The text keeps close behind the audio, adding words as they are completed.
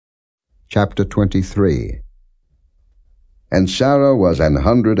Chapter 23. And Sarah was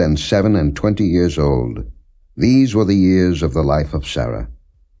 127 years old. These were the years of the life of Sarah.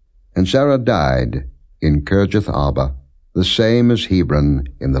 And Sarah died in Kirjath Arba, the same as Hebron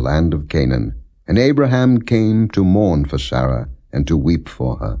in the land of Canaan. And Abraham came to mourn for Sarah, and to weep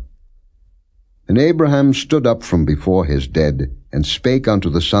for her. And Abraham stood up from before his dead, and spake unto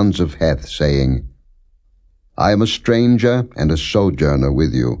the sons of Heth, saying, I am a stranger and a sojourner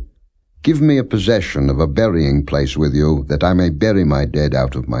with you. Give me a possession of a burying place with you, that I may bury my dead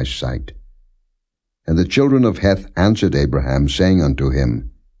out of my sight. And the children of Heth answered Abraham, saying unto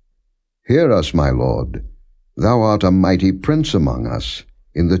him, Hear us, my lord. Thou art a mighty prince among us.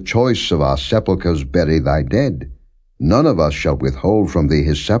 In the choice of our sepulchres bury thy dead. None of us shall withhold from thee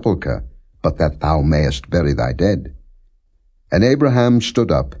his sepulchre, but that thou mayest bury thy dead. And Abraham stood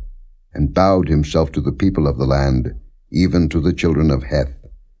up, and bowed himself to the people of the land, even to the children of Heth.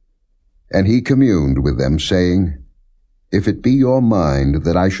 And he communed with them, saying, If it be your mind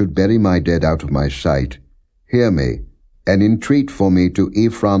that I should bury my dead out of my sight, hear me, and entreat for me to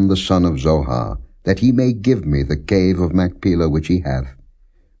Ephron the son of Zohar, that he may give me the cave of Machpelah which he hath,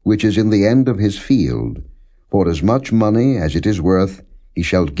 which is in the end of his field. For as much money as it is worth, he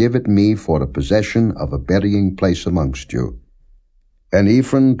shall give it me for a possession of a burying place amongst you. And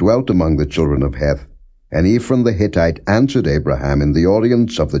Ephron dwelt among the children of Heth, and Ephron the Hittite answered Abraham in the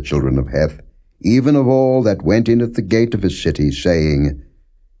audience of the children of Heth, even of all that went in at the gate of his city, saying,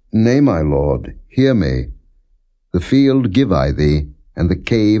 Nay, my lord, hear me. The field give I thee, and the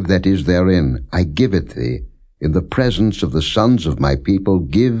cave that is therein, I give it thee. In the presence of the sons of my people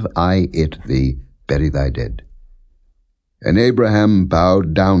give I it thee, bury thy dead. And Abraham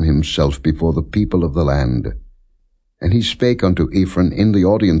bowed down himself before the people of the land. And he spake unto Ephron in the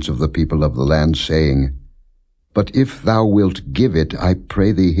audience of the people of the land, saying, But if thou wilt give it, I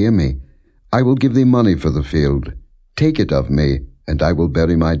pray thee hear me. I will give thee money for the field. Take it of me, and I will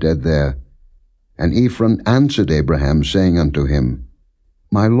bury my dead there. And Ephron answered Abraham, saying unto him,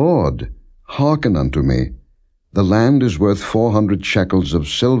 My lord, hearken unto me. The land is worth 400 shekels of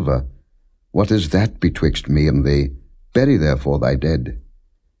silver. What is that betwixt me and thee? Bury therefore thy dead.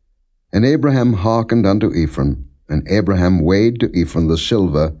 And Abraham hearkened unto Ephron, and Abraham weighed to Ephron the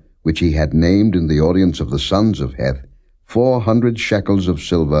silver, which he had named in the audience of the sons of Heth, 400 shekels of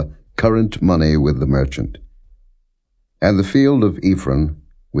silver, current money with the merchant. And the field of Ephron,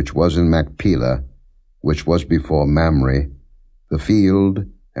 which was in Machpelah, which was before Mamre, the field,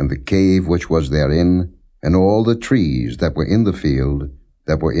 and the cave which was therein, and all the trees that were in the field,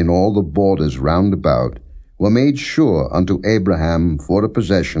 that were in all the borders round about, were made sure unto Abraham for a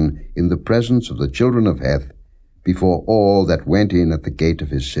possession in the presence of the children of Heth, before all that went in at the gate of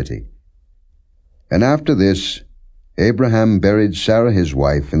his city. And after this, Abraham buried Sarah his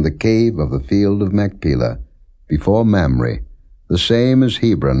wife in the cave of the field of Machpelah, before Mamre, the same as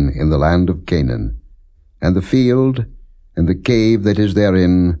Hebron in the land of Canaan. And the field, and the cave that is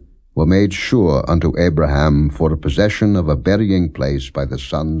therein, were made sure unto Abraham for a possession of a burying place by the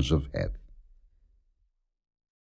sons of Heth.